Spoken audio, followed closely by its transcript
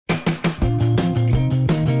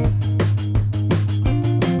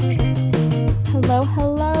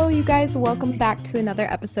guys, welcome back to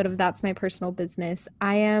another episode of That's My Personal Business.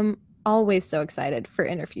 I am always so excited for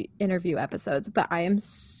interview episodes, but I am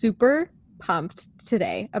super pumped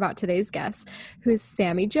today about today's guest, who is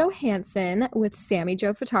Sammy Johansson with Sammy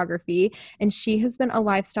Jo Photography, and she has been a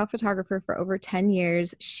lifestyle photographer for over 10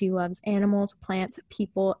 years. She loves animals, plants,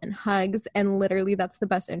 people, and hugs, and literally that's the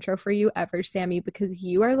best intro for you ever, Sammy, because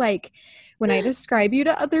you are like, when I describe you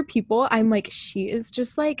to other people, I'm like, she is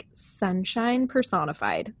just like sunshine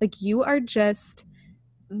personified. Like, you are just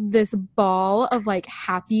this ball of like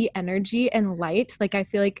happy energy and light. Like, I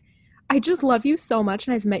feel like I just love you so much,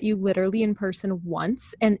 and I've met you literally in person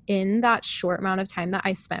once, and in that short amount of time that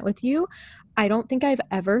I spent with you, I don't think I've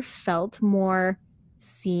ever felt more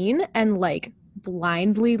seen and like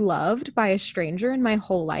blindly loved by a stranger in my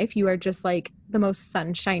whole life. You are just like the most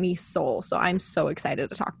sunshiny soul. So I'm so excited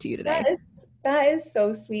to talk to you today. That is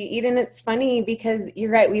so sweet, Eden. It's funny because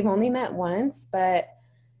you're right. We've only met once, but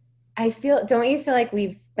don't you feel like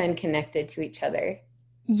we've been connected to each other?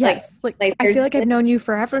 Like, Yes, like like I there's feel like I've been, known you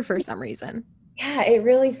forever for some reason. yeah, it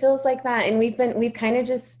really feels like that. And we've kind of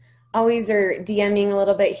just always are DMing a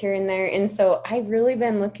little bit here and there. And so I've really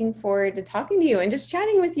been looking forward to talking to you and just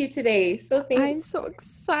chatting with you today. So I'm thanks so for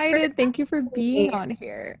excited. Thank you for having being me. on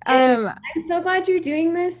here. And I'm so glad you're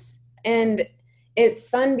doing this. And it's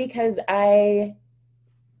fun because I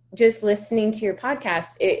just listening to your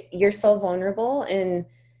podcast, you're so vulnerable and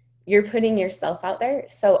you're putting yourself out there.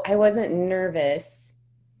 So I wasn't nervous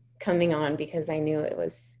coming on because I knew it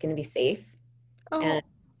was going to be safe. And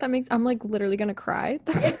Oh, I'm like literally gonna cry.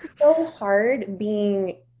 That's it's so hard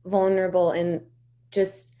being vulnerable and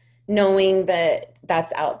just knowing that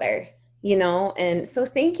that's out there, you know? And so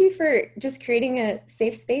thank you for just creating a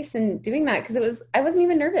safe space and doing that because I wasn't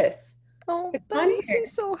even nervous oh, to come that on makes here, me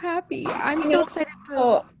so happy. I'm you so know? excited to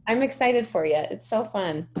So I'm excited for you. It's so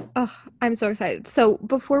fun. Oh, I'm so excited. So,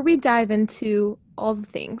 before we dive into all the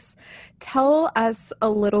things, tell us a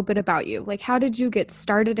little bit about you. Like, how did you get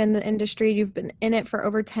started in the industry? You've been in it for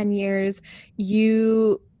over 10 years.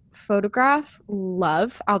 You photograph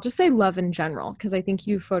love. I'll just say love in general, because I think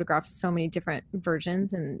you photograph so many different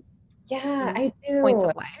versions and Yeah, I points do.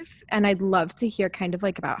 of life. And I'd love to hear kind of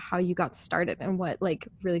like about how you got started and what like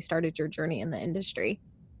really started your journey in the industry.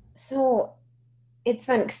 So it's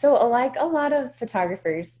fun. So like a lot of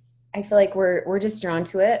photographers, I feel like we're just drawn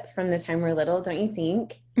to it from the time we're little, don't you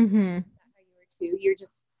think? Mm-hmm. How you were too. You're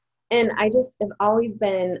just and I just have always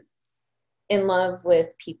been in love with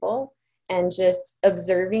people and just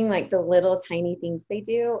observing like the little tiny things they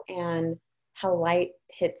do and how light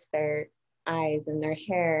hits their eyes and their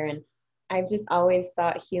hair. And I've just always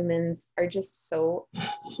thought humans are just so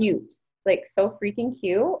cute, like so freaking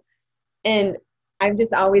cute. And I've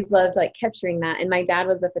just always loved like capturing that. And my dad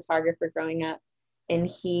was a photographer growing up and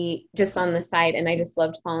he just on the side, and I just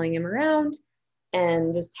loved following him around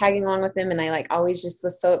and just tagging along with him. And I like always just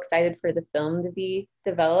was so excited for the film to be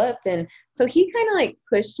developed. And so he kind of like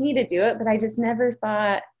pushed me to do it, but I just never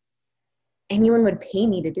thought anyone would pay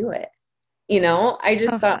me to do it. You know, I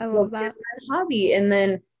just Oh, thought, I well, love here's that. my hobby. And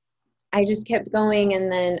then I just kept going.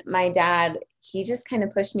 And then my dad, he just kind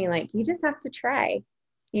of pushed me like, you just have to try.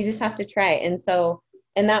 You just have to try. And so,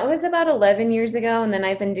 and that was about 11 years ago. And then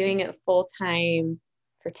I've been doing it full time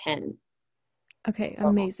for 10. Okay, So,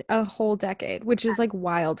 amazing. A whole decade, which is like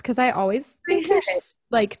wild because I always my think you're head.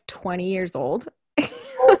 like 20 years old.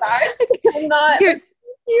 Oh gosh, I'm not. You're,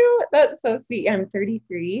 You. That's so sweet. I'm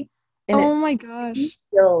 33 and it oh my makes me gosh.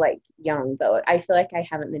 feel like young though. I feel like I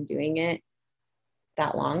haven't been doing it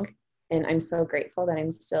that long and I'm so grateful that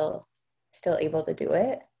I'm still able to do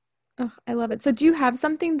it. Oh, I love it. So do you have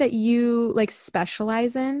something that you like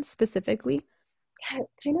specialize in specifically? Yeah,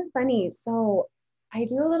 it's kind of funny. So I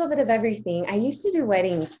do a little bit of everything. I used to do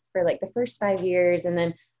weddings for like the first 5 years and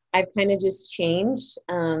then I've kind of just changed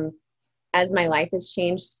as my life has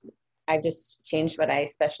changed. I've just changed what I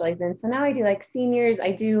specialize in. So now I do like seniors.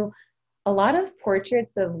 I do a lot of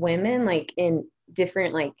portraits of women like in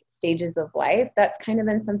different like stages of life. That's kind of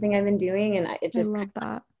been something I've been doing and it I just kind love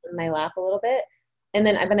that. of in my lap a little bit. And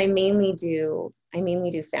then but I mainly do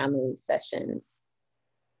family sessions.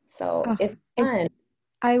 So Oh, it's I fun.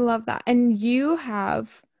 I love that. And you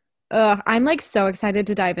have, I'm like so excited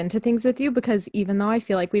to dive into things with you because even though I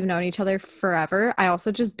feel like we've known each other forever, I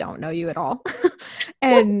also just don't know you at all.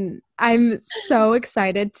 And I'm so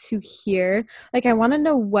excited to hear, like, I want to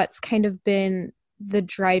know what's kind of been the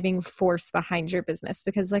driving force behind your business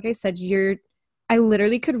because, like I said, I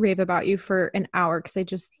literally could rave about you for an hour because I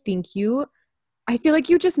just think I feel like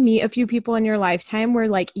you just meet a few people in your lifetime where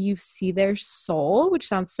like you see their soul, which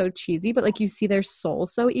sounds so cheesy, but like you see their soul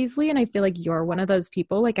so easily. And I feel like you're one of those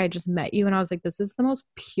people. Like I just met you and I was like, this is the most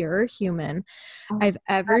pure human Oh, I've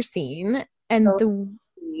ever seen. And so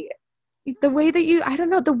sweet. the way that you, I don't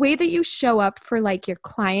know, the way that you show up for like your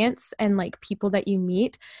clients and like people that you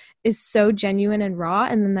meet is so genuine and raw.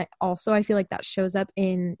 And then that also, I feel like that shows up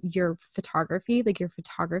in your photography. Like your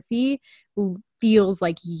photography feels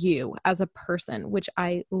like you as a person, which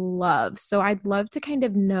I love. So I'd love to kind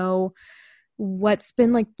of know what's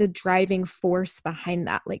been like the driving force behind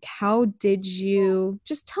that. Like how did you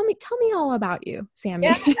just tell me all about you, Sammy.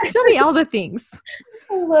 Yeah, Tell me all the things.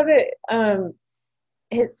 I love it.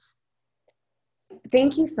 It's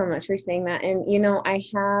Thank you so much for saying that. And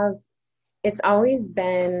it's always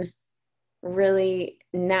been really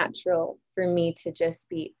natural for me to just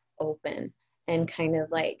be open and kind of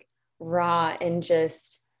like raw and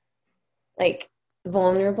just like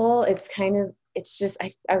vulnerable. It's just,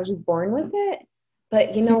 I was just born with it.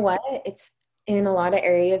 But you know what? It's in a lot of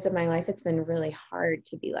areas of my life, it's been really hard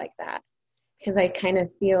to be like that because I kind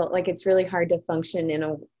of feel like it's really hard to function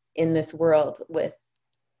in this world with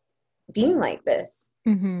being like this.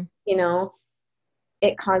 Mm-hmm. You know,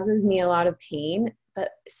 it causes me a lot of pain,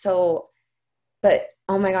 but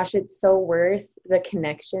oh my gosh, it's so worth the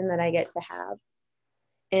connection that I get to have.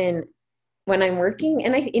 And when I'm working,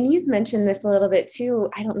 and you've mentioned this a little bit too,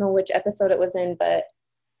 I don't know which episode it was in, but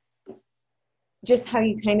just how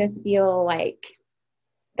you kind of feel like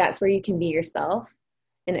that's where you can be yourself.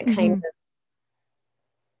 And Mm-hmm.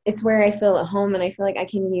 it's where I feel at home, and I feel like I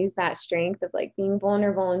can use that strength of like being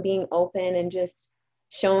vulnerable and being open and just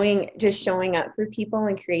showing up for people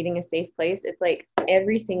and creating a safe place. It's like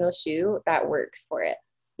every single shoe that works for it,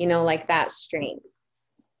 like that strength.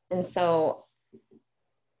 And so,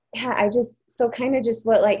 yeah, kind of just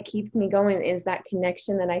what like keeps me going is that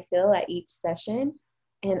connection that I feel at each session.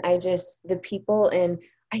 And the people, and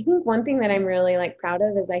I think one thing that I'm really like proud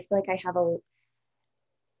of is I feel like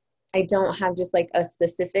I don't have just like a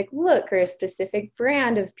specific look or a specific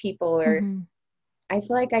brand of people, or Mm-hmm. I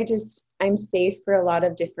feel like I'm safe for a lot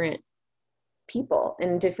of different people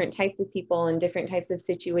and different types of people and different types of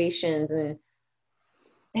situations. And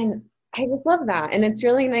I just love that. And it's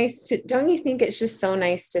really nice don't you think it's just so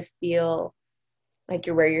nice to feel like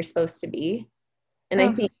you're where you're supposed to be? And I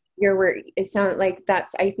Oh, think you're where it sounds like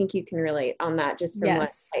I think you can relate on that just from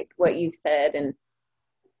yes. what you've said.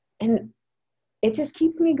 And it just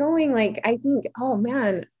keeps me going. Like, I think, oh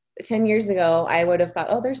man, 10 years ago, I would have thought,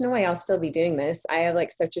 oh, there's no way I'll still be doing this. I have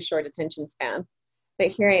like such a short attention span. But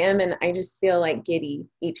here I am, and I just feel like giddy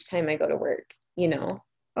each time I go to work.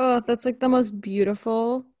 Oh, that's like the most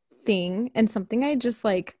beautiful thing. And something I just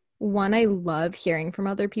like, one, I love hearing from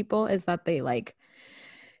other people is that they like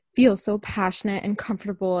feel so passionate and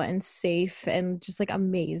comfortable and safe and just like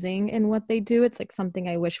amazing in what they do. It's like something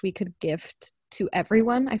I wish we could gift to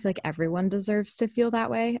everyone. I feel like everyone deserves to feel that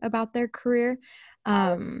way about their career. Oh,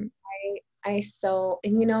 Um,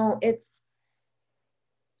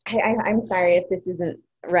 and I'm sorry if this isn't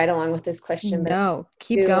right along with this question, but no,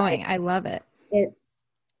 keep too, going. I love it. it's,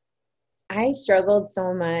 I struggled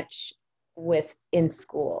so much with in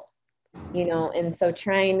school, and so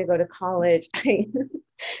trying to go to college,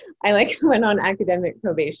 I like went on academic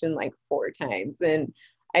probation like 4 times. And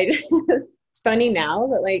it's funny now,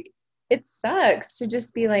 but like, it sucks to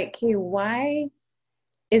just be like, hey, why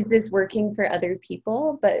is this working for other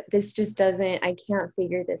people? But this just doesn't, I can't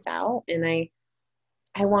figure this out. And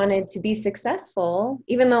I wanted to be successful,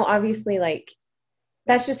 even though obviously like,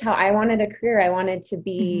 that's just how I wanted a career. I wanted to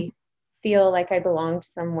Mhm. feel like I belonged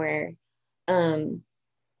somewhere. Um,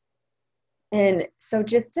 and so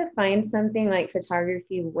just to find something like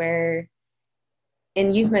photography where,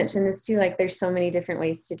 and you've mentioned this too, like there's so many different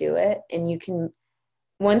ways to do it. And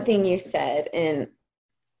one thing you said, and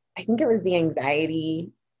I think it was the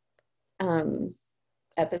anxiety um,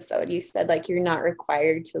 episode, you said like you're not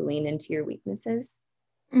required to lean into your weaknesses.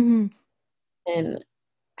 Mhm. And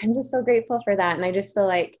I'm just so grateful for that. And I just feel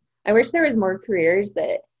like I wish there was more careers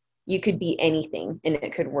that you could be anything and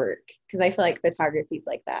it could work. Because I feel like photography is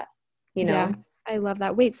like that, you Yeah, know? I love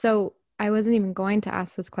that. Wait, so I wasn't even going to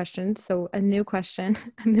ask this question. So a new question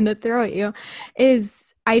I'm going to throw at you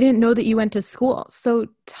is I didn't know that you went to school. So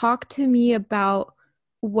talk to me about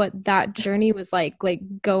what that journey was like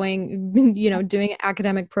going, doing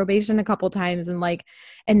academic probation a couple times and like,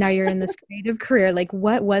 and now you're in this creative career. Like,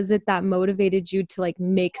 what was it that motivated you to like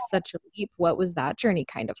make such a leap? What was that journey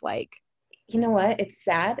kind of like? You know what? It's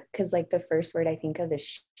sad because like the first word I think of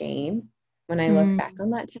is shame when I look back Mm, on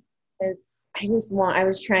that time, because I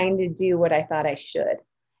was trying to do what I thought I should.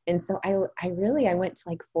 And so I went to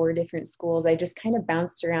like 4 different schools. I just kind of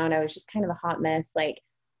bounced around. I was just kind of a hot mess, like,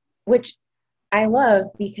 which I love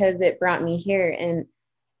because it brought me here. And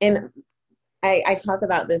I talk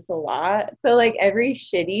about this a lot. So like every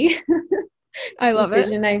shitty I love it.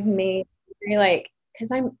 decision I've made, like,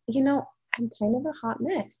 because I'm kind of a hot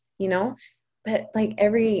mess, but like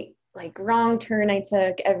every like wrong turn I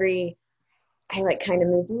took, I like kind of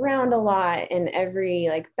moved around a lot, and every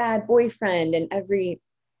like bad boyfriend and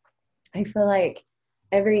I feel like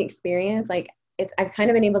every experience, like I've kind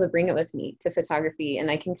of been able to bring it with me to photography, and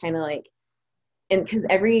I can kind of like, and because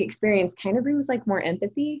every experience kind of brings like more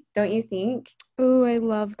empathy, don't you think? Oh, I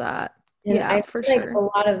love that. And Yeah, I for feel like sure. a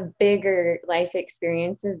lot of bigger life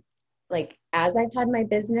experiences, like as I've had my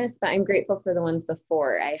business, but I'm grateful for the ones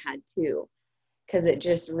before I had too, because it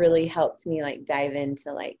just really helped me like dive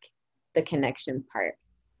into like the connection part.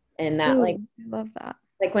 And that Ooh, I love that.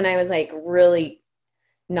 like when I was like really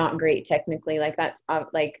not great technically, like that's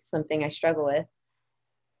like something I struggle with.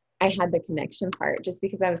 I had the connection part just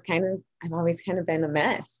because I've always kind of been a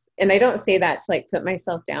mess. And I don't say that to like put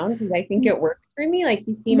myself down, because I think it works for me. Like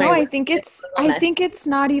you see No, my I work, think it's it's a little I think it's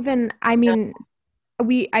not even, I mean,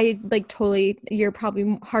 I like totally, you're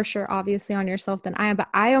probably harsher obviously on yourself than I am, but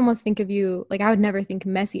I almost think of you like I would never think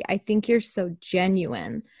messy. I think you're so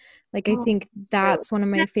genuine. Like I messy. think Oh, that's one of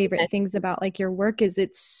my favorite things about like your work is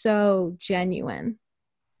it's so genuine.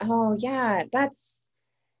 oh yeah,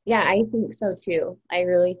 yeah, I think so too. I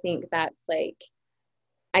really think that's like,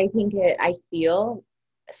 I feel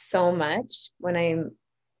so much when I'm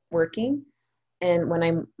working and when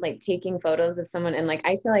I'm like taking photos of someone, and like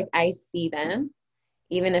I feel like I see them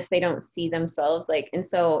even if they don't see themselves, like, and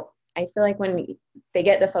so I feel like when they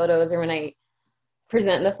get the photos or when I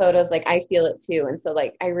present the photos, like I feel it too. And so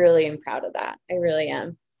like I really am proud of that. I really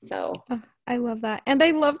am. So Oh, I love that. And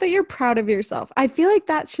I love that you're proud of yourself. I feel like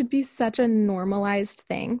that should be such a normalized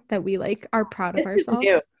thing that we like are proud of this is new.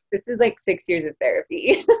 ourselves. This is like 6 years of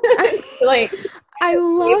therapy. Like I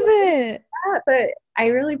love it. that, but I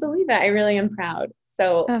really believe that. I really am proud.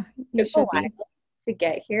 So Oh, it you took a should be. while to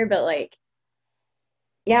get here, but like,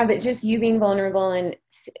 yeah, but just you being vulnerable and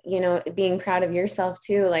being proud of yourself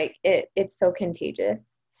too, like it's so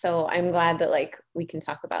contagious. So I'm glad that like we can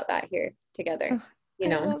talk about that here together, Oh, you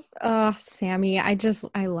I know. love Sammy. I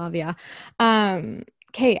love ya.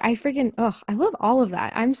 Okay, I love all of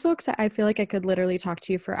that. I'm so excited. I feel like I could literally talk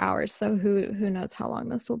to you for hours. So who knows how long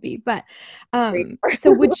this will be. But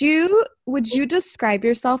so would you describe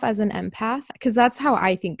yourself as an empath? Because that's how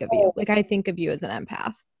I think of you. Oh, Like I think of you as an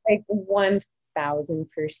empath. like 1000%.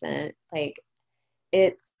 Like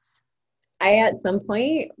it's I at some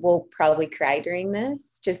point will probably cry during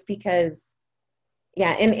this just because,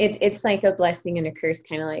 yeah, and it's like a blessing and a curse,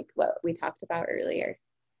 kind of like what we talked about earlier,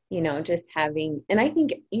 just having, and I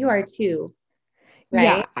think you are too,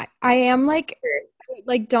 Yeah, right? I am like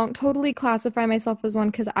don't totally classify myself as one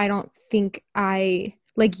because I don't think I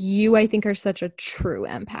like you I think are such a true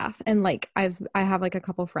empath and like I have like a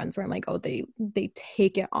couple friends where I'm like oh they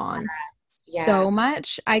take it on Yeah. so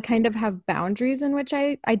much. I kind of have boundaries in which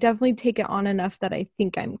I definitely take it on enough that I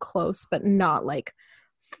think I'm close but not like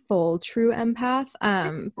full true empath.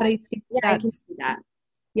 But I think Yeah, I can that's see that.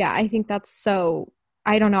 yeah, I think that's so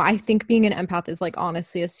I don't know. I think being an empath is like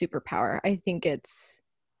honestly a superpower.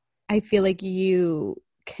 I feel like you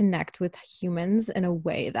connect with humans in a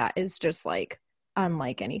way that is just like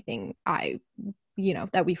unlike anything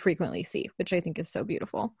that we frequently see, which I think is so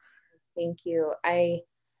beautiful. Thank you.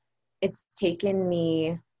 It's taken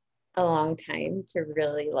me a long time to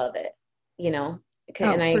really love it, you know,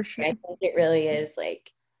 Oh, and for I sure. think it really is like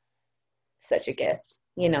such a gift.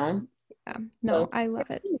 Yeah. So No, I love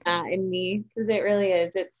it. that in me, because it really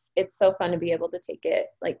is. It's so fun to be able to take it,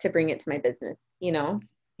 like to bring it to my business.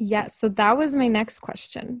 Yeah. So that was my next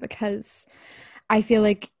question because I feel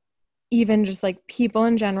like even just like people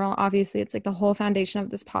in general, obviously, it's like the whole foundation of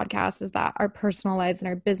this podcast is that our personal lives and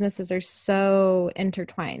our businesses are so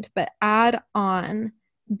intertwined. But add on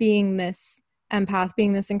being this empath,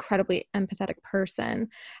 being this incredibly empathetic person,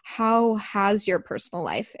 how has your personal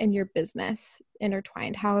life and your business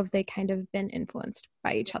intertwined? How have they kind of been influenced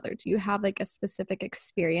by each other? Do you have like a specific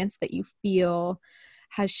experience that you feel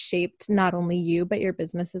has shaped not only you, but your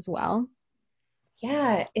business as well?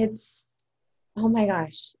 Yeah, oh my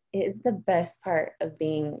gosh, it is the best part of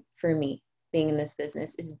being, for me, being in this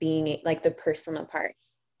business is being like the personal part.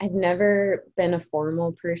 I've never been a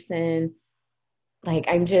formal person. Like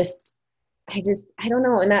I don't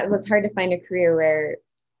know. And that was hard to find a career where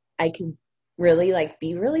I could really like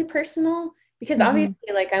be really personal, because Mm-hmm.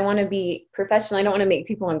 obviously like I want to be professional. I don't want to make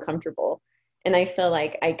people uncomfortable. And I feel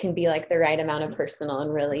like I can be like the right amount of personal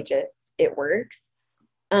and really just it works.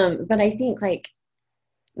 But I think like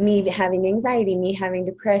me having anxiety, me having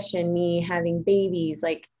depression, me having babies,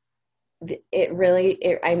 like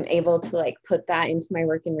I'm able to like put that into my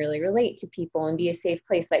work and really relate to people and be a safe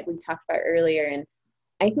place like we talked about earlier. And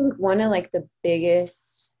I think one of like the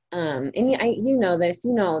biggest, you know this,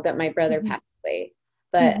 you know that my brother Mhm. passed away,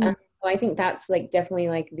 but Mhm. so I think that's like definitely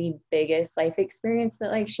like the biggest life experience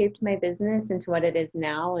that like shaped my business into what it is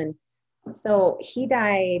now. And so he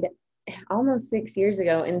died almost 6 years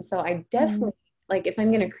ago. And so I Mhm. definitely like if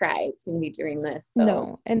I'm gonna cry, it's gonna be during this. So No,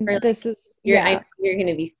 or and like this is, I know yeah, you're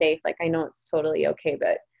gonna be safe. Like I know it's totally okay,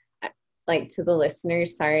 but like to the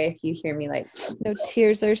listeners, sorry if you hear me like no,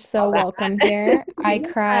 tears are so all that. welcome here. I Yeah,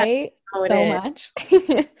 cry no, it so is. much.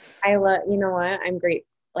 I love, you know what? I'm great.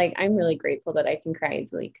 Like I'm really grateful that I can cry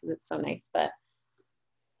easily because it's so nice. But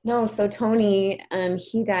no, so Tony,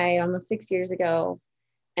 he died almost 6 years ago,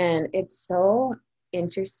 and it's so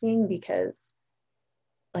interesting because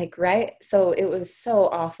like right, so it was so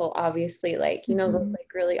awful. Obviously, like you know those Mhm. like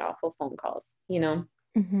really awful phone calls, you know,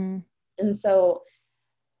 Mhm. and so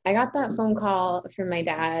I got that phone call from my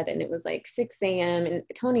dad and it was like 6 a.m. and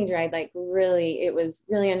Tony died like really, it was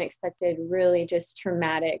really unexpected, really just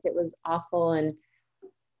traumatic. It was awful. And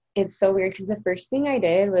it's so weird because the first thing I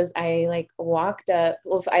did was I like walked up,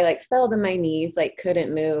 well, I like fell to my knees, like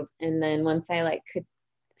couldn't move. And then once I like could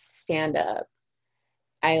stand up,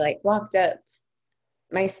 I like walked up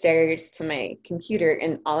my stairs to my computer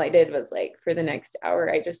and all I did was like for the next hour,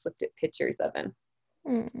 I just looked at pictures of him,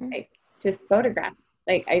 Mm. like just photographs.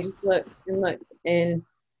 Like I just looked and looked and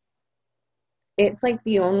it's like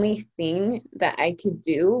the only thing that I could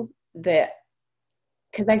do that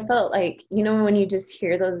because I felt like, you know, when you just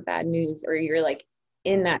hear those bad news or you're like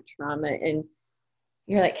in that trauma and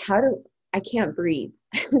you're like, I can't breathe,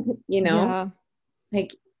 you know? Yeah.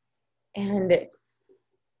 Like, and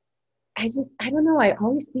I don't know. I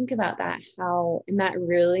always think about that, how, and that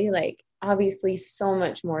really, like, obviously so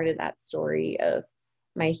much more to that story of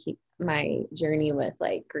my journey with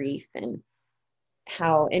like grief and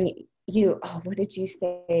how, and what did you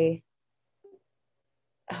say?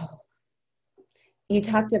 Oh, you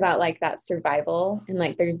talked about like that survival and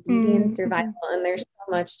like there's beauty in survival Mm-hmm. and there's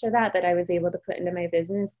so much to that that I was able to put into my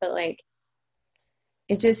business, but like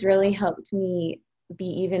it just really helped me be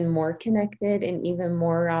even more connected and even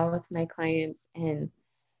more raw with my clients and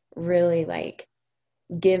really like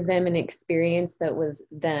give them an experience that was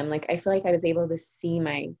them. Like I feel like I was able to see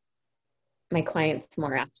my clients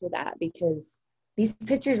more after that because these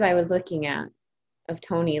pictures I was looking at of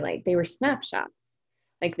Tony, like they were snapshots.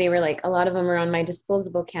 Like they were like a lot of them were on my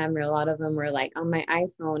disposable camera, a lot of them were like on my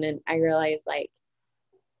iPhone, and I realized like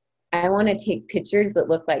I want to take pictures that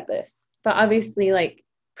look like this, but obviously like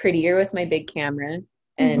prettier with my big camera,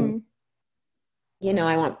 and Mm-hmm. you know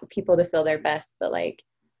I want people to feel their best, but like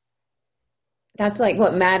that's like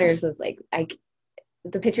what matters was like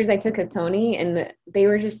the pictures I took of Tony, and they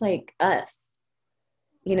were just like us,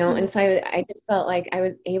 you know, and so I just felt like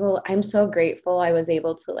I'm so grateful I was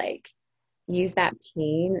able to like use that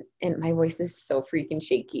pain, and my voice is so freaking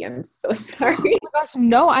shaky. I'm so sorry. Oh my gosh,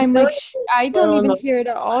 no, I'm like, I don't Little even emotional. hear it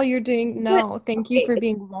at all. You're doing, no, thank you Okay, for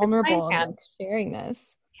being it's my vulnerable and hand. like sharing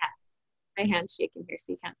this. My hand's shaking here,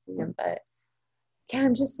 so you can't see them. But yeah,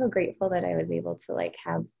 I'm just so grateful that I was able to like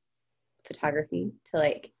have photography to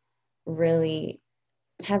like really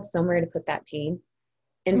have somewhere to put that pain.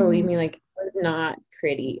 And believe Hmm. me, like it was not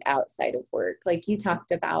pretty outside of work. Like you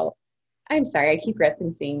talked about, I'm sorry, I keep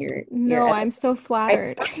referencing your No, episode. I'm so I,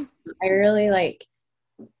 flattered. I really like,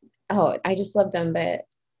 oh, I just love them, but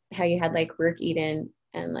how you had like work Eden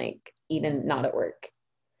and like Eden not at work.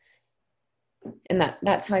 And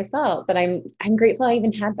that's how I felt. But I'm grateful I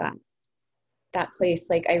even had that place.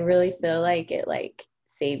 Like I really feel like it like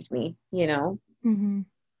saved me, you know? Hmm.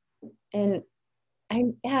 And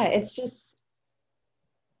yeah, it's just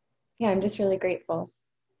yeah, I'm just really grateful.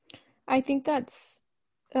 I think that's,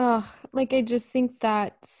 like, I just think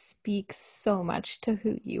that speaks so much to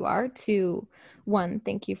who you are. To one,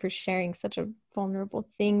 thank you for sharing such a vulnerable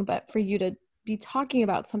thing, but for you to be talking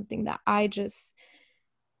about something that I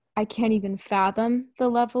can't even fathom the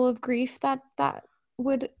level of grief that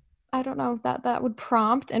would, I don't know, that would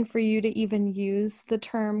prompt, and for you to even use the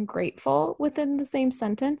term grateful within the same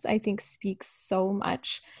sentence, I think speaks so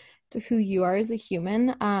much to who you are as a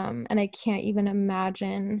human. And I can't even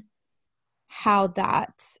imagine how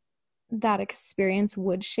that experience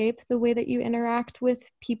would shape the way that you interact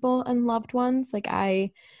with people and loved ones. Like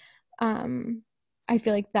um I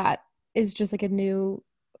feel like that is just like a new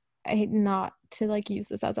I hate not to like use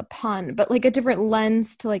this as a pun, but like a different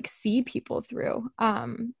lens to like see people through,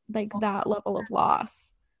 like that level of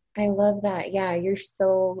loss. I love that. Yeah, you're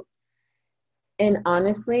so, and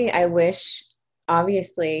honestly, I wish,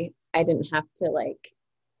 obviously, I didn't have to like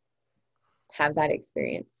have that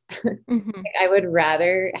experience. Hmm. I would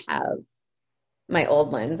rather have my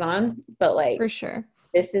old lens on, but like For sure.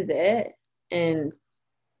 this is it. And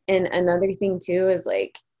another thing too is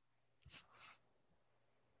like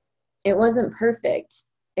it wasn't perfect.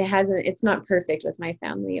 It's not perfect with my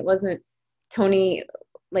family. It wasn't Tony,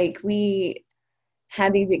 like we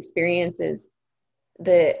had these experiences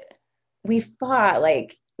that we fought,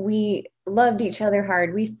 like we loved each other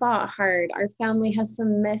hard. We fought hard. Our family has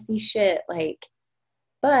some messy shit, like,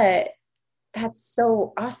 but that's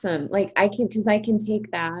so awesome. Like because I can take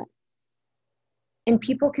that and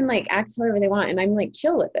people can like act however they want and I'm like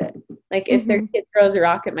chill with it. Like if their Hmm. kid throws a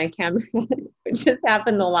rock at my camera, which has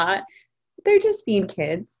happened a lot, they're just being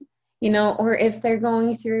kids, or if they're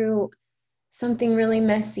going through something really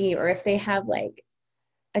messy, or if they have like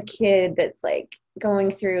a kid that's like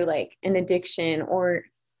going through like an addiction, or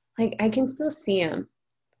like I can still see them,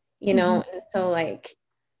 Hmm. and so like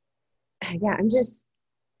yeah,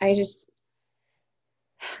 I just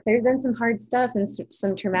there's been some hard stuff and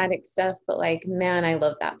some traumatic stuff, but like man, I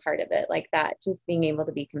love that part of it, like that just being able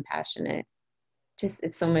to be compassionate, just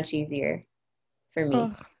it's so much easier for me,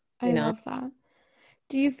 Oh, you I know. love that.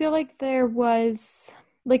 Do you feel like there was,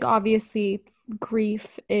 like, obviously,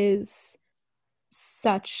 grief is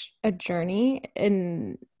such a journey,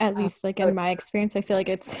 and at Oh, least like so in my experience, I feel like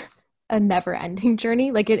it's a never-ending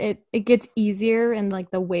journey. Like it gets easier and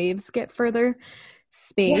like the waves get further yeah.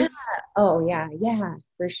 spaced, Oh yeah, yeah,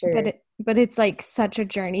 for but sure. it's like such a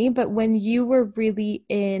journey. But when you were really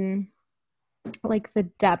in like the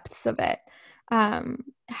depths of it,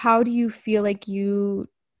 how do you feel like you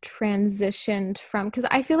transitioned from, because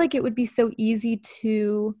I feel like it would be so easy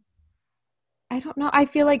to, I don't know. I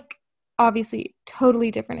feel like obviously totally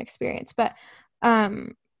different experience, but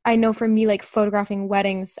I know for me like photographing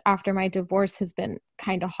weddings after my divorce has been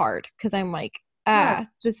kind of hard because I'm like, Yeah.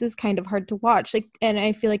 this is kind of hard to watch. Like, and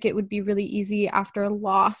I feel like it would be really easy after a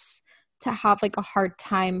loss to have like a hard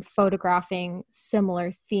time photographing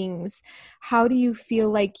similar things. How do you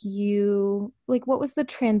feel like what was the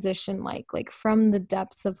transition like from the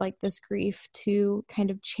depths of like this grief to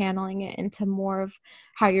kind of channeling it into more of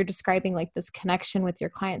how you're describing like this connection with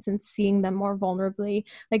your clients and seeing them more vulnerably?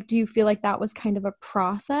 Like, do you feel like that was kind of a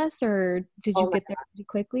process, or did you Oh my, get there pretty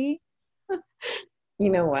quickly?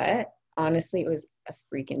 you know what? Honestly, it was a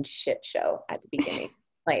freaking shit show at the beginning.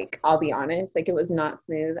 Like, I'll be honest, like it was not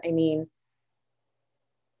smooth. I mean,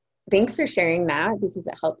 thanks for sharing that because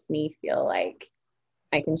it helps me feel like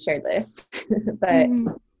I can share this. But Hmm.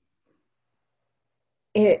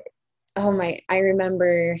 it, oh my, I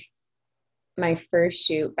remember my first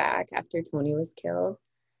shoot back after Tony was killed,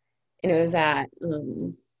 and it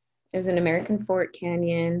was in American Fort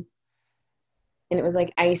Canyon, and it was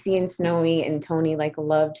like icy and snowy, and Tony like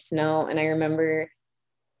loved snow. And I remember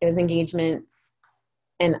it was engagements,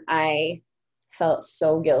 and I felt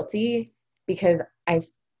so guilty because I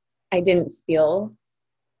didn't feel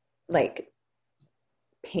like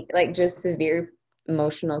pain, like just severe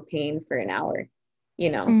emotional pain for an hour, you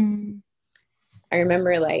know. Mm. I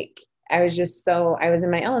remember like I was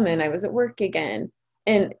in my element. I was at work again.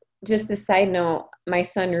 And just a side note, my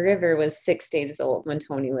son River was 6 days old when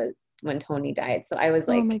Tony died. So I was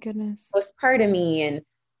Oh like my goodness. was part of me. And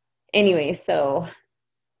anyway, so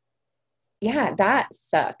yeah, that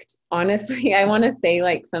sucked. Honestly, I want to say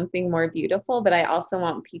like something more beautiful, but I also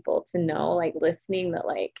want people to know, like listening, that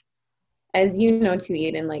like, as you know, too,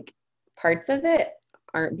 Eden, like parts of it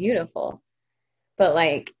aren't beautiful, but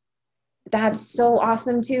like that's so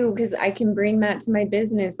awesome too, because I can bring that to my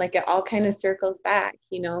business. Like it all kind of circles back,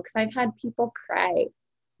 because I've had people cry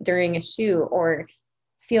during a shoot or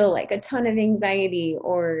feel like a ton of anxiety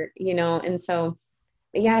and so,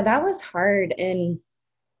 yeah, that was hard. And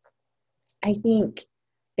I think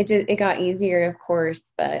it got easier, of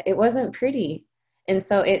course, but it wasn't pretty. And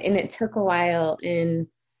so it took a while. And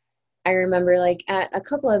I remember like at a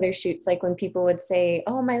couple other shoots, like when people would say,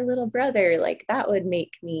 "Oh, my little brother," like that would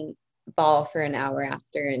make me bawl for an hour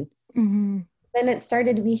after. And Hmm. then it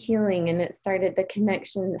started to be healing, and the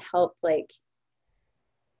connection helped. Like,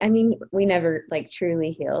 I mean, we never like truly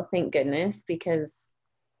heal, thank goodness, because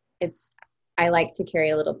it's, I like to carry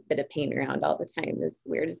a little bit of pain around all the time, as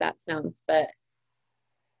weird as that sounds. But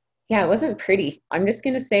yeah, it wasn't pretty. I'm just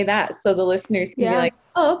going to say that so the listeners can be Yeah. like,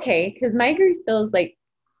 "Oh, okay." Because my grief feels like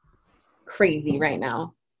crazy right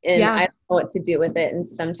now. And I Yeah. don't know what to do with it. And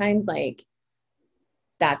sometimes, like,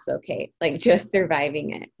 that's okay. Like just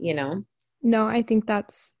surviving it, you know? No, I think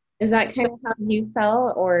that's Is that so, kind of how you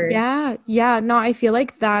felt or? yeah, yeah. No, I feel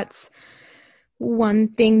like that's one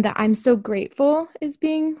thing that I'm so grateful is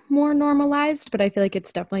being more normalized, but I feel like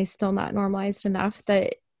it's definitely still not normalized enough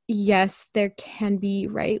that yes, there can be,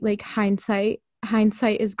 right? Like hindsight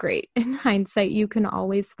is great. In hindsight, you can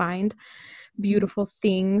always find beautiful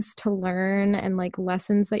things to learn and like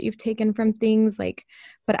lessons that you've taken from things like,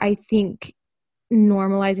 but I think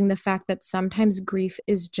normalizing the fact that sometimes grief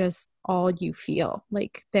is just all you feel.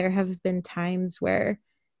 Like there have been times where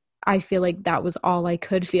I feel like that was all I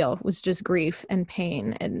could feel was just grief and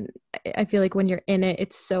pain. And I feel like when you're in it,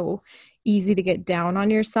 it's so easy to get down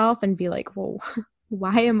on yourself and be like, well,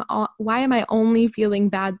 why am I only feeling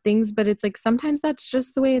bad things? But it's like sometimes that's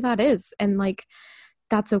just the way that is. And like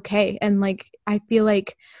that's okay. And like I feel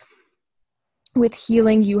like with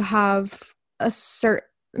healing, you have a certain,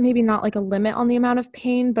 maybe not like a limit on the amount of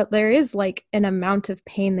pain, but there is like an amount of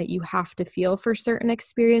pain that you have to feel for certain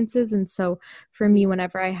experiences. And so for me,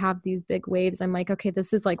 whenever I have these big waves, I'm like, okay,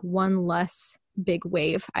 this is like one less big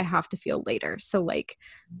wave I have to feel later. So like,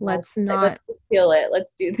 let's Like, let's not, just feel it.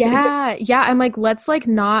 Let's do this. yeah, yeah. I'm like, let's like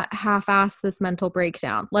not half-ass this mental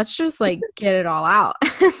breakdown. Let's just like get it all out.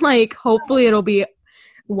 Like, hopefully it'll be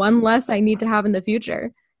one less I need to have in the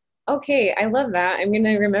future. Okay, I love that. I'm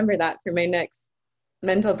gonna remember that for my next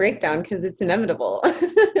mental breakdown because it's inevitable.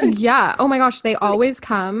 Yeah. Oh my gosh, they always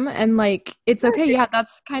come and like it's okay. Yeah,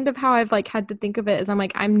 that's kind of how I've like had to think of it is I'm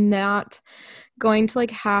like I'm not going to like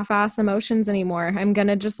half-ass emotions anymore. I'm going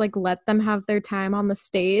to just like let them have their time on the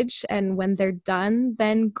stage and when they're done,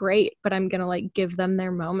 then great, but I'm going to like give them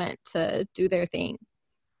their moment to do their thing.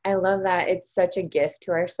 I love that. It's such a gift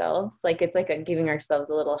to ourselves. Like it's like giving ourselves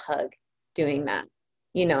a little hug doing that,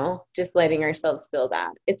 just letting ourselves feel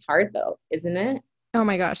that. It's hard though, isn't it? Oh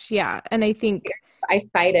my gosh, yeah. And I think I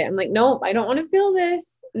fight it. I'm like, nope, I don't want to feel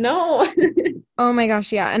this. No. oh my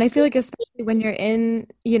gosh, yeah. And I feel like especially when you're in,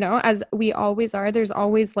 as we always are, there's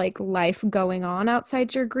always like life going on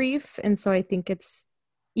outside your grief. And so I think it's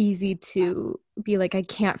easy to be like, I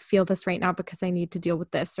can't feel this right now because I need to deal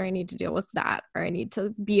with this or I need to deal with that or I need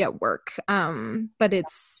to be at work. But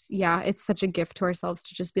it's yeah, it's such a gift to ourselves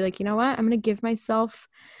to just be like, you know what? I'm gonna give myself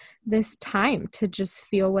this time to just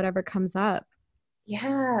feel whatever comes up.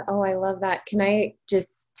 Yeah. Oh, I love that. Can I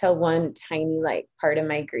just tell one tiny like part of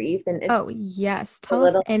my grief? And it's Oh, yes. a Tell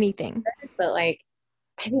us little, anything. but like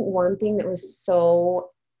I think one thing that was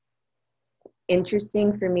so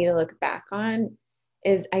interesting for me to look back on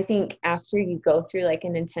is I think after you go through like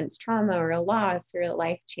an intense trauma or a loss or a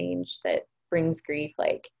life change that brings grief,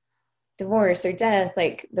 like divorce or death,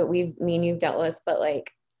 like that me and you've dealt with, but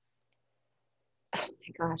like, oh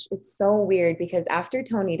my gosh, it's so weird because after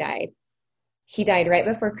Tony died, he died right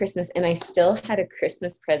before Christmas, and I still had a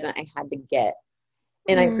Christmas present I had to get.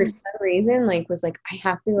 And I, for Mm. some reason, like was like, I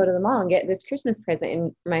have to go to the mall and get this Christmas present.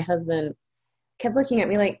 And my husband kept looking at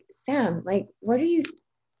me like, Sam, like, what are you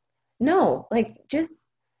no, like just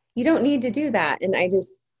you don't need to do that. And I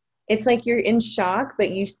just it's like you're in shock,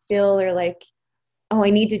 but you still are like, oh, I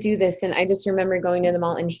need to do this. And I just remember going to the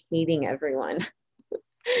mall and hating everyone.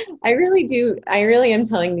 I really do. I really am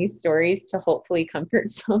telling these stories to hopefully comfort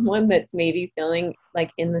someone that's maybe feeling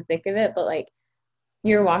like in the thick of it, but like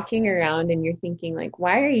you're walking around and you're thinking like,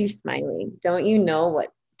 why are you smiling? Don't you know what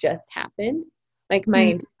just happened? Like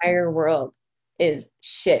my Mm. entire world is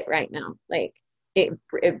shit right now. Like it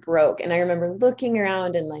broke, and I remember looking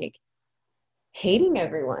around and like hating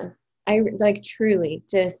everyone. I like truly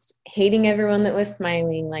just hating everyone that was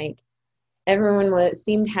smiling. Like everyone was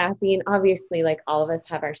seemed happy, and obviously like all of us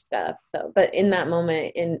have our stuff. So, but in that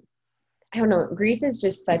moment, in I don't know, grief is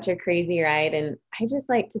just such a crazy ride, and I just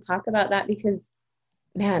like to talk about that because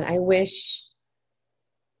man, I I wish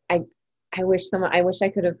I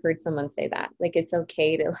could have heard someone say that. Like it's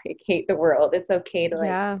okay to like hate the world. It's okay to like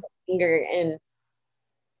Yeah. anger, and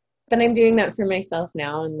but I'm doing that for myself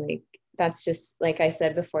now, and like that's just like I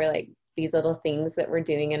said before, like these little things that we're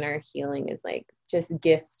doing in our healing is like just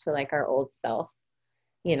gifts to like our old self,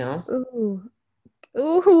 you know? Ooh.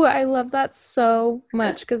 Ooh, I love that so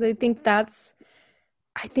much because I think that's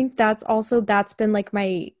also that's been like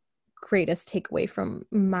my greatest takeaway from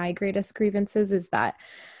my greatest grievances is that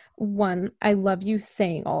one, I love you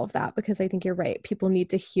saying all of that because I think you're right. People need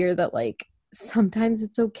to hear that like sometimes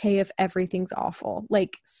it's okay if everything's awful.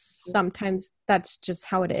 Like sometimes that's just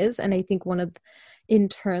how it is. And I think one of in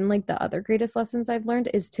turn like the other greatest lessons I've learned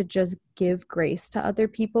is to just give grace to other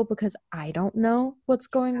people because I don't know what's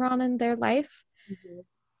going on in their life. Mhm.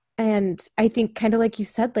 And I think kind of like you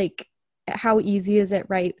said, like how easy is it,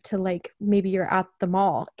 right, to like maybe you're at the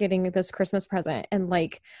mall getting this Christmas present and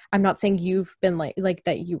like I'm not saying you've been like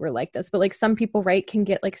that you were like this, but like some people, right, can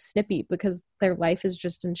get like snippy because their life is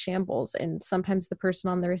just in shambles, and sometimes the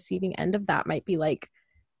person on the receiving end of that might be like,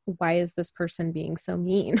 why is this person being so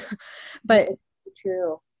mean? But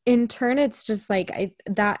True. in turn, it's just like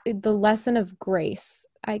that the lesson of grace,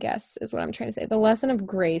 I guess, is what I'm trying to say. The lesson of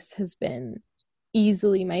grace has been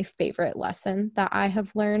easily my favorite lesson that I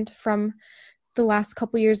have learned from the last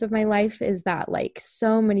couple years of my life, is that like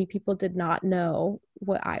so many people did not know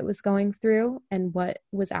what I was going through and what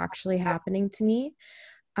was actually happening to me.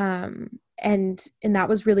 And that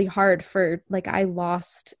was really hard for like I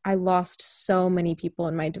lost so many people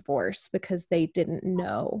in my divorce because they didn't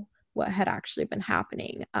know what had actually been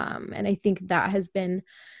happening. And I think that has been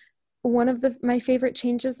one of my favorite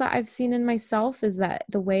changes that I've seen in myself, is that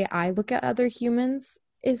the way I look at other humans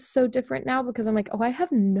is so different now, because I'm like, oh, I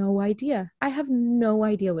have no idea. I have no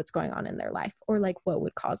idea what's going on in their life, or like what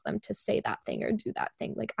would cause them to say that thing or do that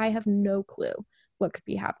thing. Like I have no clue what could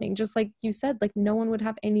be happening. Just like you said, like no one would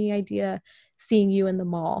have any idea seeing you in the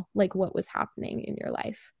mall, like what was happening in your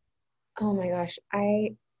life. Oh my gosh,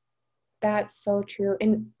 that's so true.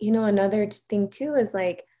 And another thing too is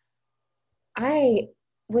like I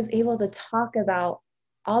was able to talk about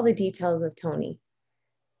all the details of Tony,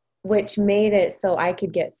 which made it so I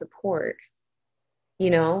could get support,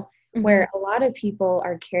 where a lot of people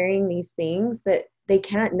are carrying these things that they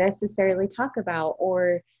can't necessarily talk about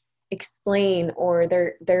or explain, or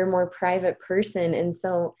they're a more private person. And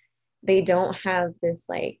so they don't have this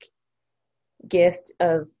like gift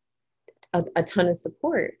of a ton of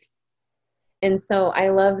support. And so I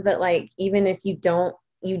love that, like, even if you don't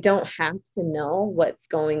have to know what's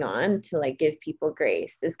going on to like give people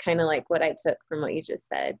grace, is kind of like what I took from what you just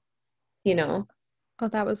said, Oh,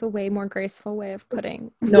 that was a way more graceful way of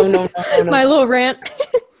putting no, my little rant.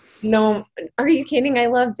 No, are you kidding? I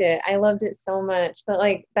loved it so much. But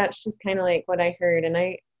like that's just kind of like what I heard, and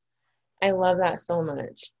I love that so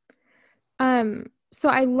much. So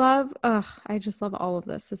I just love all of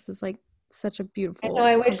this. This is like such a I know, beautiful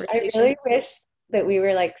I conversation. really wish that we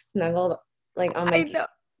were like snuggled like on my I know,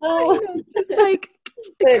 just like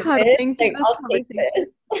but cuddling through like this I'll take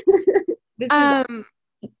conversation. this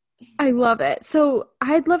I love it. So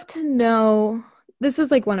I'd love to know, this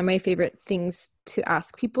is like one of my favorite things to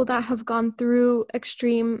ask people that have gone through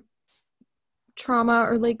extreme trauma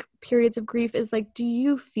or like periods of grief, is like, do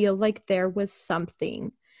you feel like there was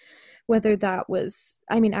something, whether that was,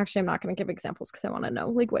 I mean, actually, I'm not going to give examples because I want to know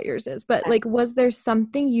like what yours is, but like, was there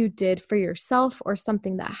something you did for yourself or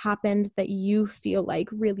something that happened that you feel like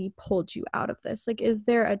really pulled you out of this? Like, is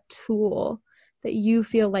there a tool that you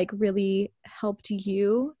feel like really helped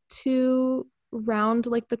you to round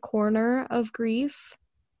like the corner of grief?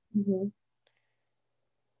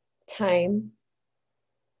 time,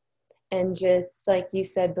 and just like you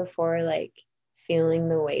said before, like feeling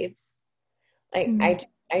the waves. Like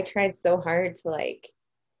I tried so hard to like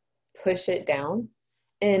push it down.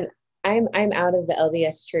 And I'm out of the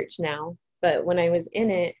LDS church now, but when I was in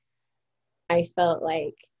it, I felt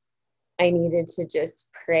like I needed to just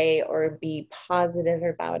pray or be positive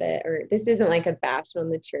about it. Or this isn't like a bash on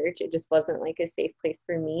the church. It just wasn't like a safe place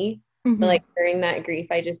for me. But like during that grief,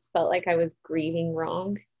 I just felt like I was grieving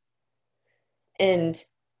wrong. And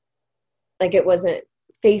like it wasn't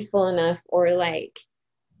faithful enough or like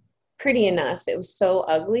pretty enough. It was so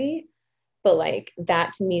ugly. But like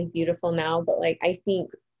that to me is beautiful now. But like I think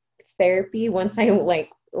therapy, once I like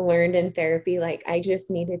learned in therapy, like I just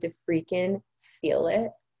needed to freaking feel it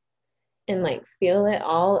and like feel it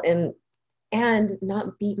all, and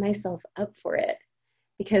not beat myself up for it,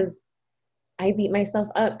 because I beat myself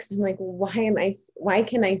up because I'm like, why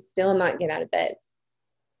can I still not get out of bed?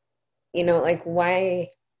 Why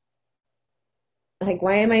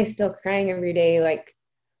am I still crying every day? Like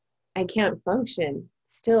I can't function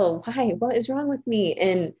still. Why? What is wrong with me?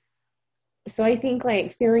 And so I think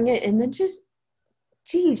like feeling it, and then just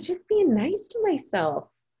being nice to myself.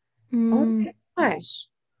 Oh my gosh.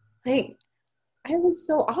 Like I was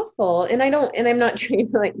so awful. And I'm not trying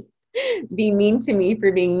to like be mean to me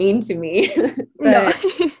for being mean to me. No.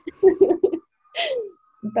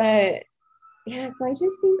 But yeah, so I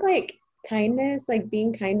just think like kindness, like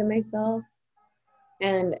being kind to myself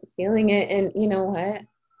and feeling it. And you know what?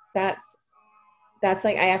 That's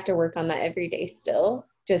like I have to work on that every day still,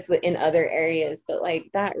 just in other areas. But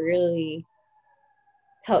like that really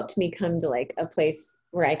helped me come to like a place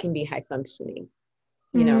where I can be high functioning,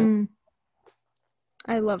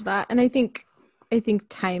 I love that. And I think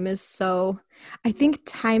time is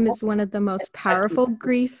one of the most powerful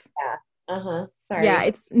grief. Yeah. Yeah, Sorry.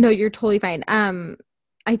 it's no, you're totally fine.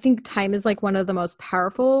 I think time is like one of the most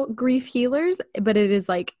powerful grief healers, but it is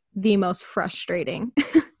like the most frustrating.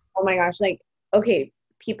 Oh my gosh. Like, okay,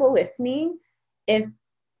 people listening, if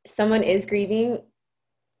someone is grieving,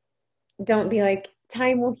 don't be like,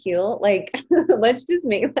 time will heal. Like, let's just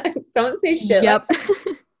make that. Don't say shit like Yep.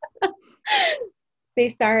 say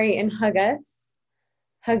sorry and hug us,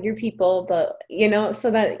 hug your people, but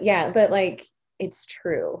so that, yeah, but like, it's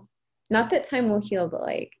true. Not that time will heal, but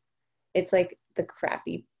like, it's like the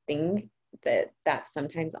crappy thing that's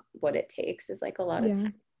sometimes what it takes is like a lot of Yeah.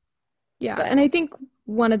 time. Yeah. But And I think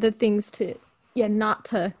one of the things to, yeah, not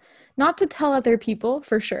to tell other people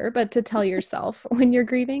for sure, but to tell yourself when you're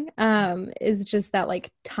grieving, is just that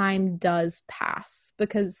like time does pass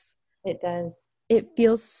because it does. it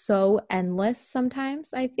feels so endless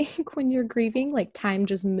sometimes, I think, when you're grieving. Like time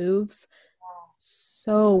just moves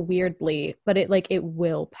so weirdly, but it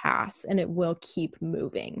will pass and it will keep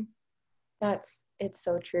moving. It's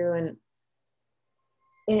so true. And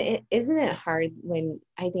isn't it hard when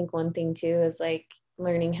I think one thing too is like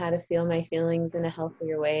learning how to feel my feelings in a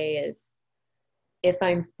healthier way is if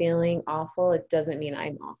I'm feeling awful, it doesn't mean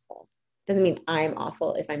I'm awful. It doesn't mean I'm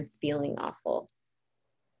awful if I'm feeling awful,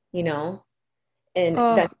 you know? And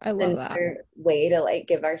Oh, that's I love that. another way to like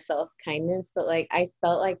give ourselves kindness. But like I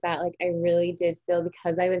felt like that, like I really did feel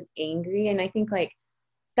because I was angry. And I think like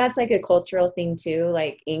that's like a cultural thing too.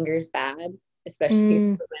 Like anger's bad, especially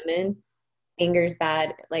Mm, for women. Anger's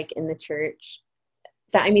bad, like in the church.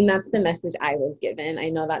 That I mean, that's the message I was given. I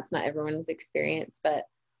know that's not everyone's experience, but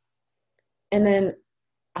and then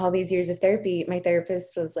all these years of therapy, my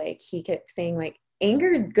therapist was like, he kept saying like,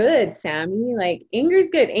 anger's good, Sammy. Like anger's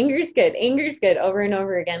good, anger's good, anger's good over and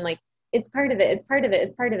over again. Like it's part of it, it's part of it,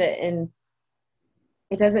 it's part of it. And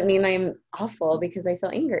it doesn't mean I'm awful because I feel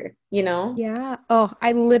anger, you know? yeah. Oh,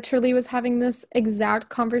 I literally was having this exact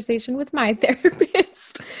conversation with my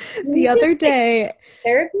therapist the other day.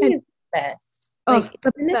 Therapy And is the best. oh, Like,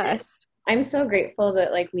 the isn't it? best. I'm so grateful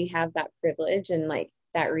that like we have that privilege and like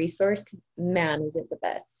that resource. 'Cause, man, is it the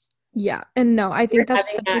best. Yeah. And no, I You're think that's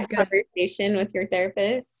having such a that good, conversation with your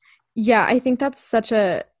therapist. yeah, I think that's such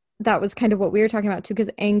a, that was kind of what we were talking about too, because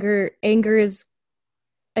anger is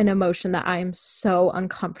an emotion that I'm so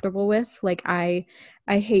uncomfortable with. Like I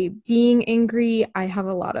hate being angry. I have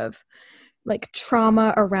a lot of like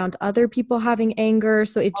trauma around other people having anger,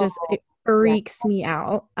 so Oh, it yeah. freaks me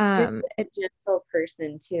out. You're a gentle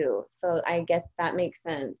person too. So I guess that makes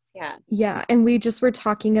sense. Yeah. Yeah, and we just were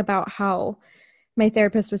talking about how my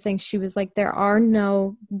therapist was saying, she was like, there are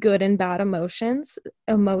no good and bad emotions.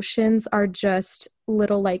 Emotions are just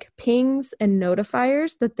little like pings and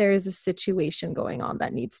notifiers that there is a situation going on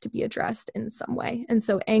that needs to be addressed in some way. And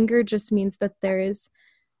so anger just means that there is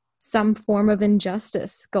some form of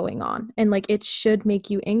injustice going on, and like it should make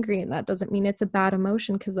you angry, and that doesn't mean it's a bad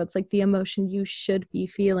emotion, because that's like the emotion you should be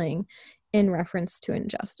feeling in reference to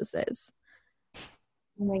injustices.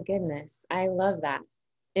 Oh my goodness. I love that.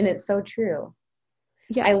 And it's so true.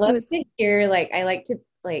 Yeah, I so love it's to hear like I like to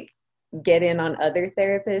like get in on other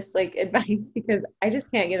therapists like advice because I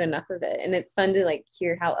just can't get enough of it. And it's fun to like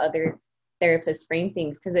hear how other therapists frame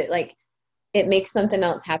things because it like it makes something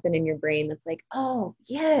else happen in your brain that's like, oh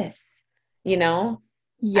yes, you know?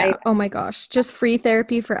 I yeah, oh my gosh, just free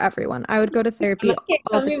therapy for everyone. I would go to therapy okay,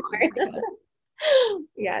 all tell day me long if I more. could.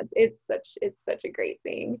 Yeah, it's such a great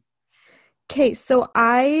thing. Okay, so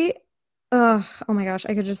oh my gosh,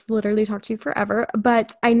 I could just literally talk to you forever.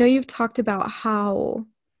 But I know you've talked about how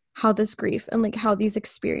this grief and like how these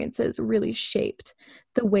experiences really shaped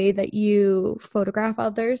the way that you photograph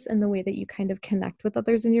others and the way that you kind of connect with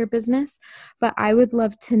others in your business. But I would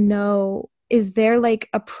love to know, is there like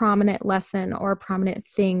a prominent lesson or a prominent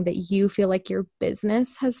thing that you feel like your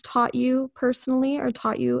business has taught you personally or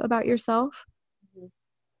taught you about yourself?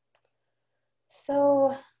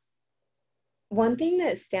 So one thing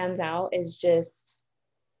that stands out is just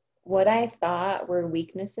what I thought were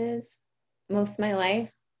weaknesses most of my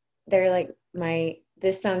life. They're like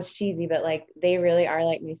this sounds cheesy, but like they really are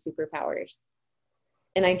like my superpowers.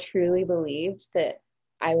 And I truly believed that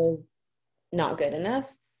I was not good enough,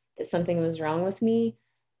 that something was wrong with me,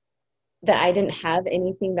 that I didn't have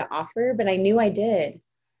anything to offer, but I knew I did.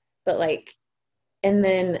 But like, and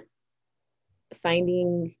then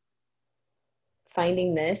finding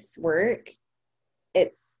this work,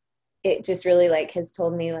 it's it just really like has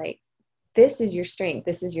told me like this is your strength,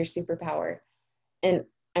 this is your superpower. And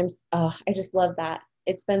I just love that.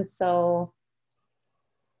 It's been so,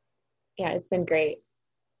 yeah, it's been great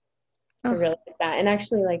to Oh, really get that and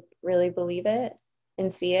actually like really believe it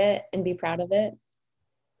and see it and be proud of it.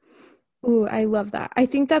 Ooh, I love that. I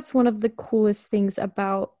think that's one of the coolest things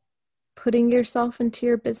about putting yourself into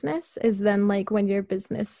your business is then like when your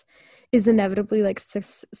business is inevitably like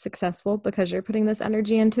successful because you're putting this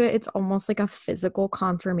energy into it, it's almost like a physical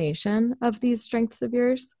confirmation of these strengths of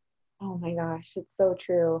yours. Oh my gosh, it's so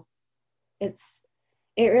true. It's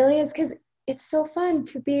it really is because it's so fun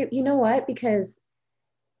to be, you know what? Because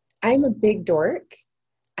I'm a big dork.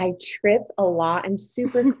 I trip a lot. I'm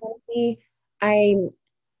super clumsy. I'm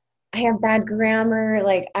I have bad grammar.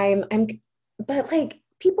 Like but like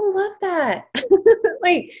people love that.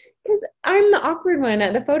 Like, because I'm the awkward one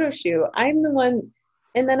at the photo shoot. I'm the one,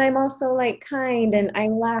 and then I'm also like kind and I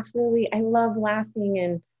laugh really. I love laughing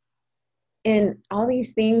and all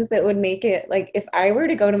these things that would make it like if I were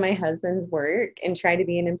to go to my husband's work and try to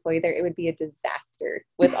be an employee there, it would be a disaster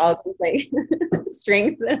with all these like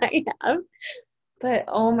strengths that I have. But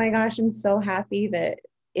oh my gosh, I'm so happy that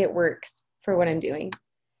it works for what I'm doing,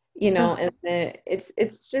 Ugh. and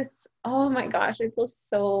it's just oh my gosh, I feel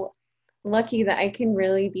so lucky that I can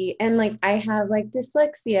really be and like I have like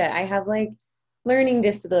dyslexia, I have like learning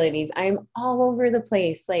disabilities. I'm all over the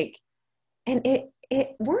place like and it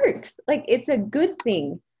works. Like it's a good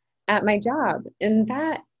thing at my job. And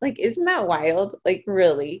that like isn't that wild? Like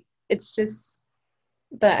really. It's just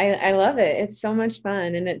but I love it. It's so much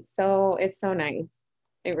fun and it's so nice.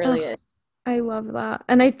 It really Ugh, is. I love that.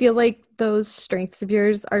 And I feel like those strengths of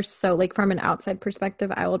yours are so, like, from an outside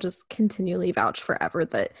perspective, I will just continually vouch forever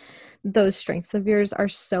that those strengths of yours are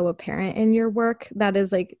so apparent in your work. That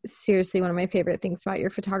is like seriously one of my favorite things about your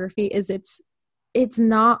photography is it's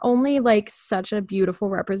not only like such a beautiful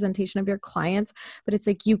representation of your clients, but it's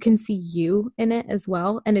like you can see you in it as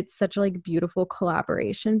well. And it's such a like beautiful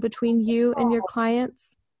collaboration between you and your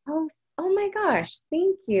clients. Oh, oh my gosh.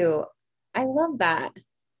 Thank you. I love that.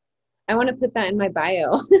 I want to put that in my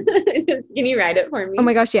bio. Just can you write it for Oh me?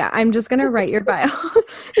 my gosh, yeah. I'm just gonna write your bio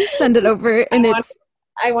and send it over. I And want it's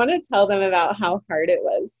I want to tell them about how hard it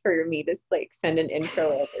was for me to like send an intro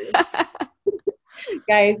over.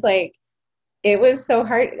 Guys, like it was so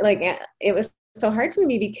hard. Like it was so hard for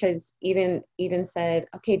me because Eden said,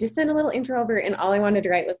 "Okay, just send a little intro over," and all I wanted to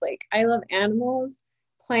write was like, "I love animals,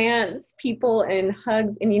 plants, people, and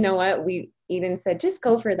hugs." And you know what? Eden said, "Just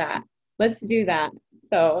go for that. Let's do that."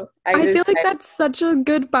 So I feel like that's such a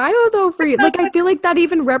good bio though for you. Like I feel like that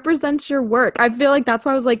even represents your work. I feel like that's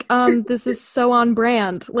why I was like, this is so on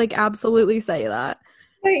brand. Like absolutely say that.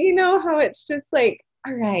 but you know how it's just like,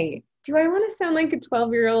 all right. Do I want to sound like a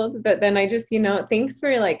 12-year-old? But then I just, thanks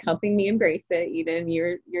for like helping me embrace it, Eden.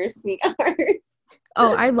 You're a sweetheart.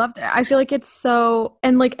 Oh, I loved it. I feel like it's so,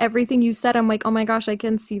 and like everything you said, I'm like, oh my gosh, I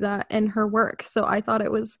can see that in her work. So I thought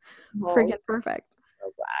it was Oh, freaking perfect.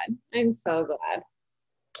 so glad. I'm so glad.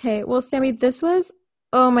 Okay, well, Sammy, this was,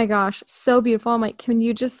 oh my gosh, so beautiful. I'm like, can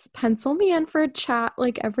you just pencil me in for a chat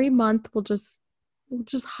like every month? We'll just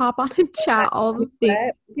hop on and chat all the What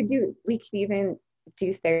things. we could even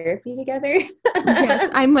do therapy together. Yes,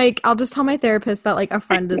 I'm like, I'll just tell my therapist that like a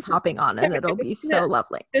friend is hopping on and it'll be so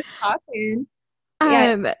lovely. Just hop in.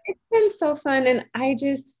 Yeah, Um, it's been so fun and I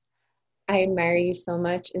admire you so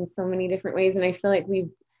much in so many different ways and I feel like we've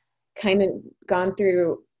kind of gone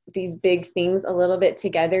through these big things a little bit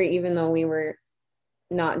together even though we were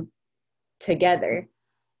not together.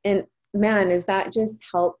 And man, does that just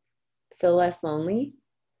help feel less lonely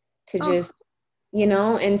to oh, just,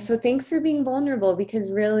 and so thanks for being vulnerable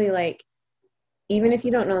because really like even if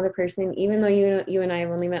you don't know the person, even though you and I have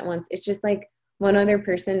only met once, it's just like one other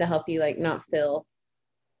person to help you like not feel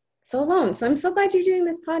so alone. So I'm so glad you're doing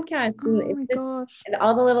this podcast and oh it's my just gosh. and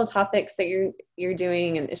all the little topics that you're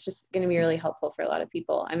doing and it's just going to be really helpful for a lot of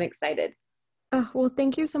people. I'm excited. Oh, well,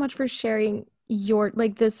 thank you so much for sharing your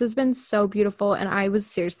like this has been so beautiful and I was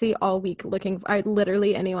seriously all week looking I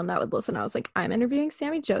literally anyone that would listen I was like I'm interviewing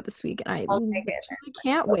Sammy Joe this week and I Oh my literally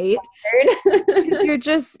can't wait because goodness. you're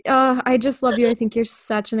just I just love you. I think you're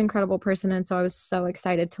such an incredible person and so I was so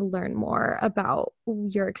excited to learn more about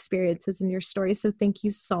your experiences and your story. So thank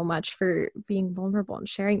you so much for being vulnerable and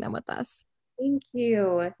sharing them with us. Thank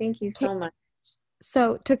you. Thank you Okay, so much.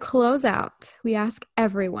 so, to close out, we ask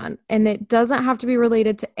everyone, and it doesn't have to be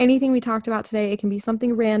related to anything we talked about today. It can be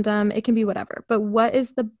something random, it can be whatever. But what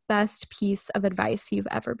is the best piece of advice you've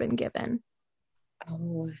ever been given?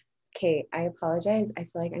 Oh, okay. I apologize. I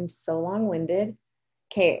feel like I'm so long-winded.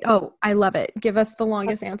 Okay. Oh, I love it. Give us the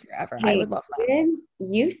longest answer ever. I Hey, would love that. Eden,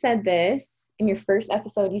 you said this in your first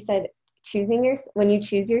episode. You said when you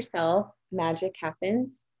choose yourself, magic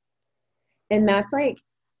happens. And that's like,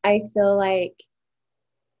 I feel like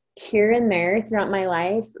here and there throughout my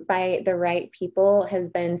life by the right people has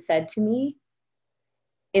been said to me.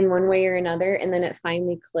 in one way or another. And then it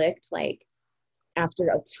finally clicked, like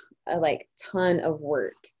after a like ton of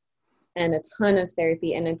work and a ton of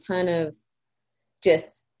therapy and a ton of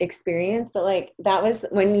just experience. But like, that was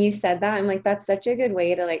when you said that, I'm like, that's such a good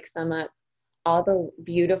way to like sum up all the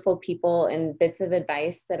beautiful people and bits of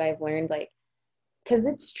advice that I've learned, like, because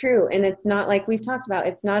it's true. And it's not, like we've talked about,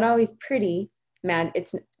 it's not always pretty, mad.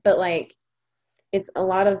 But like, it's a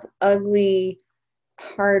lot of ugly,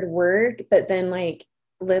 hard work, but then like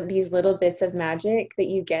these little bits of magic that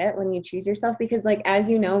you get when you choose yourself. Because like, as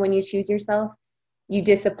you know, when you choose yourself, you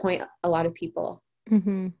disappoint a lot of people.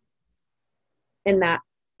 Mm-hmm. And that,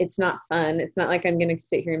 it's not fun. It's not like I'm going to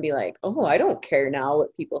sit here and be like, oh, I don't care now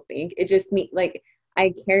what people think. It just me, like,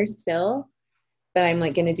 I care still, but I'm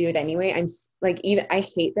like going to do it anyway. I'm like, even, I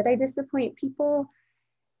hate that I disappoint people,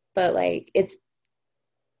 but like, it's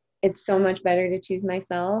so much better to choose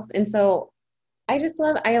myself. And so I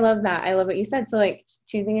love that. I love what you said. So like,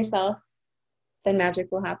 choosing yourself, then magic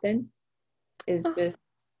will happen is just,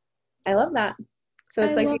 I love that. So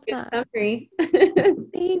it's I like love a good that. summary.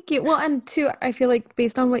 Thank you. Well, and too, I feel like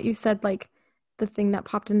based on what you said, like the thing that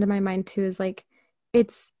popped into my mind too is like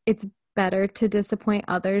it's better to disappoint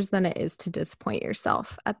others than it is to disappoint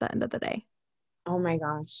yourself at the end of the day. Oh my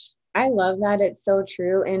gosh. I love that. It's so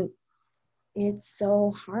true. And it's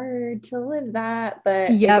so hard to live that,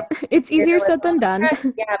 but Yep. It's easier said than done.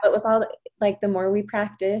 yeah, but with all the, like, the more we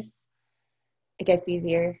practice, it gets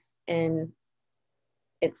easier and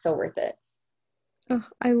it's so worth it. Oh,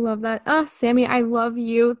 I love that. Oh, Sammy, I love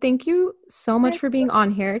you. Thank you so much for being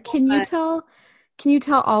on here. Can you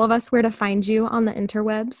tell all of us where to find you on the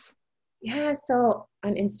interwebs? Yeah, so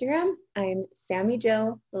on Instagram, I'm Sammy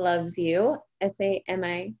Jo Loves You,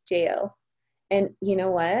 SAMIJO. And you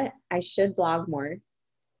know what? I should blog more,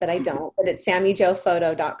 but I don't. But it's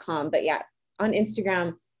sammyjophoto.com. But yeah, on Instagram,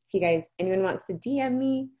 if you guys, anyone wants to DM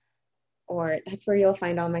me, or that's where you'll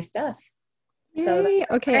find all my stuff. So Yay.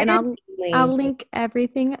 Okay, and I'll link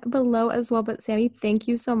everything below as well. But Sammy, thank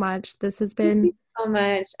you so much. This has Thank been you so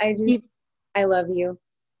much. I love you.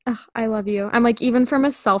 I love you. I'm like, even from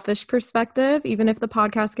a selfish perspective, even if the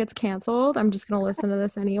podcast gets canceled, I'm just gonna listen to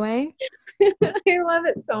this anyway. I love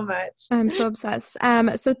it so much. I'm so obsessed.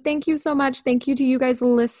 So thank you so much. Thank you to you guys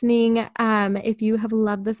listening. If you have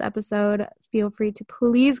loved this episode, feel free to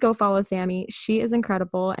please go follow Sammy. She is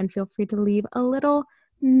incredible, and feel free to leave a little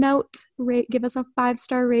note, give us a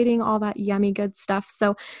 5-star rating, all that yummy good stuff.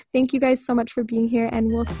 So thank you guys so much for being here,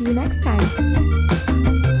 and we'll see you next time.